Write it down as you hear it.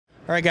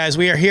All right, guys,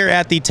 we are here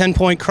at the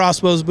TenPoint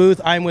Crossbows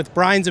booth. I'm with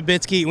Brian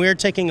Zabitsky, and we are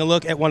taking a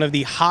look at one of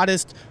the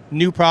hottest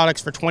new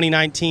products for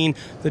 2019.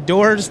 The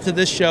doors to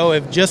this show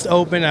have just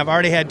opened. I've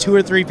already had 2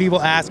 or 3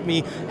 people ask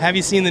me, have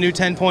you seen the new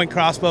TenPoint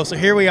Crossbow? So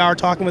here we are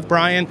talking with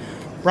Brian.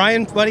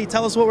 Brian, buddy,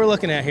 tell us what we're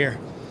looking at here.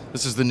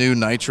 This is the new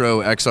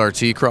Nitro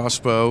XRT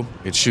Crossbow.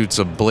 It shoots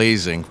a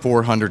blazing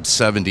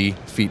 470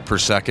 feet per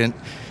second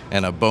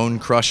and a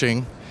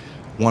bone-crushing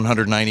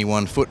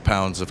 191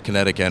 foot-pounds of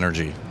kinetic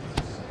energy.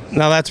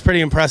 Now that's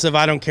pretty impressive.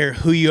 I don't care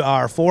who you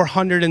are.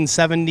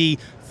 470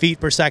 feet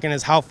per second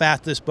is how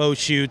fast this bow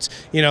shoots.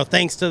 You know,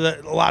 thanks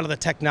to a lot of the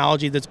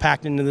technology that's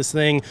packed into this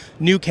thing.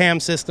 New cam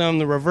system,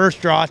 the reverse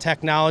draw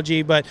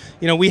technology. But,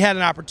 you know, we had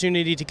an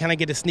opportunity to kind of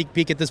get a sneak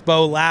peek at this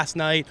bow last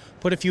night,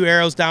 put a few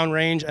arrows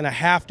downrange, and I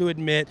have to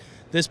admit,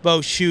 this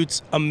bow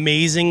shoots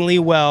amazingly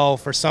well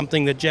for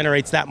something that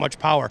generates that much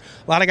power.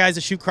 A lot of guys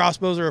that shoot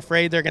crossbows are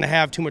afraid they're going to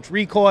have too much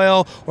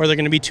recoil or they're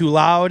going to be too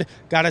loud.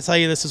 Got to tell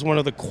you, this is one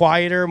of the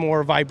quieter,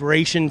 more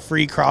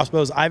vibration-free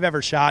crossbows I've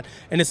ever shot,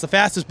 and it's the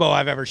fastest bow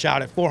I've ever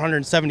shot at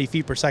 470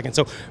 feet per second.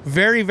 So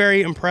very,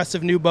 very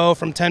impressive new bow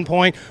from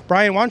TenPoint.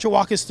 Brian, why don't you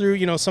walk us through,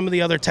 you know, some of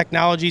the other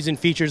technologies and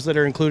features that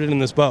are included in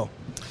this bow?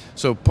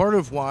 So part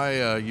of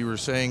why you were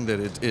saying that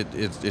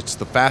it's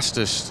the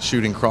fastest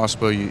shooting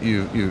crossbow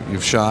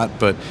you've shot,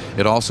 but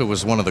it also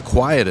was one of the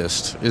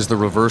quietest, is the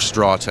reverse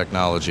draw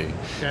technology.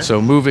 Okay. So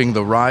moving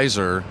the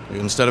riser,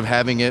 instead of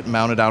having it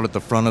mounted out at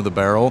the front of the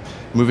barrel,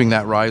 moving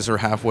that riser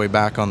halfway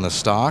back on the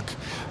stock,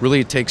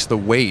 really takes the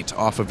weight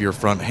off of your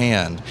front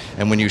hand.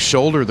 And when you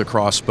shoulder the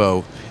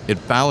crossbow,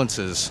 it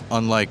balances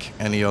unlike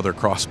any other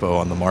crossbow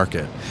on the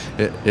market.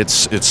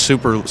 It's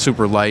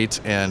super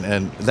light,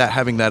 and that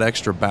having that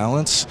extra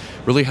balance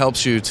really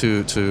helps you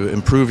to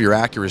improve your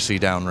accuracy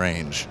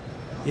downrange.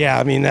 Yeah,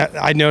 I mean,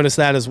 I noticed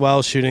that as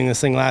well shooting this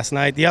thing last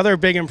night. The other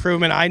big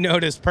improvement I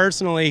noticed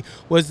personally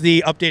was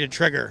the updated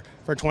trigger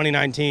for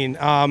 2019.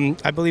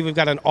 I believe we've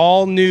got an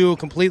all-new,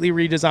 completely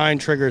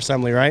redesigned trigger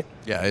assembly, right?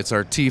 Yeah, it's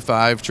our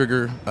T5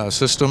 trigger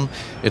system.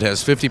 It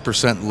has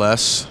 50%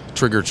 less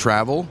trigger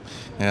travel,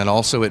 and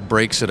also it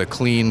breaks at a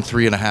clean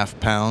 3.5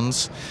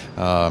 pounds.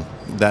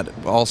 That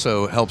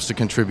also helps to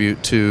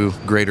contribute to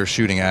greater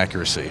shooting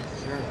accuracy.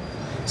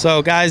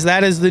 So guys,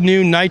 that is the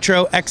new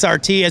Nitro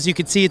XRT. As you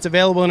can see, it's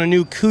available in a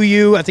new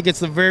Kuyu. I think it's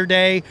the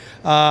Verde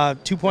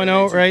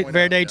 2.0, right?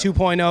 Verde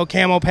 2.0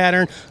 camo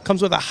pattern.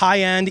 Comes with a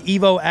high-end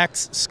Evo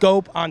X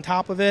scope on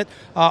top of it.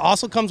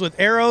 Also comes with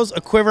arrows, a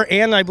quiver,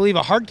 and I believe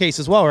a hard case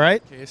as well,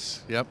 right?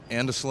 Case, yep,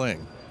 and a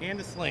sling. And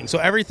a sling. So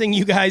everything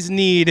you guys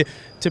need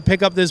to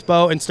pick up this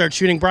bow and start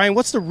shooting. Brian,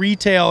 what's the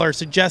retail or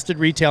suggested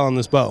retail on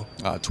this bow?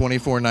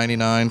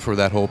 $24.99 for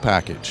that whole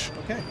package.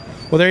 Okay.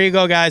 Well, there you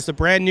go, guys. The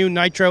brand new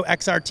Nitro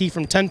XRT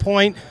from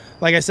TenPoint.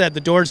 Like I said,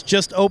 the doors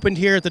just opened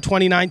here at the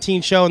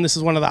 2019 show, and this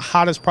is one of the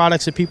hottest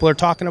products that people are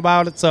talking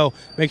about. So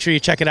make sure you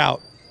check it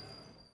out.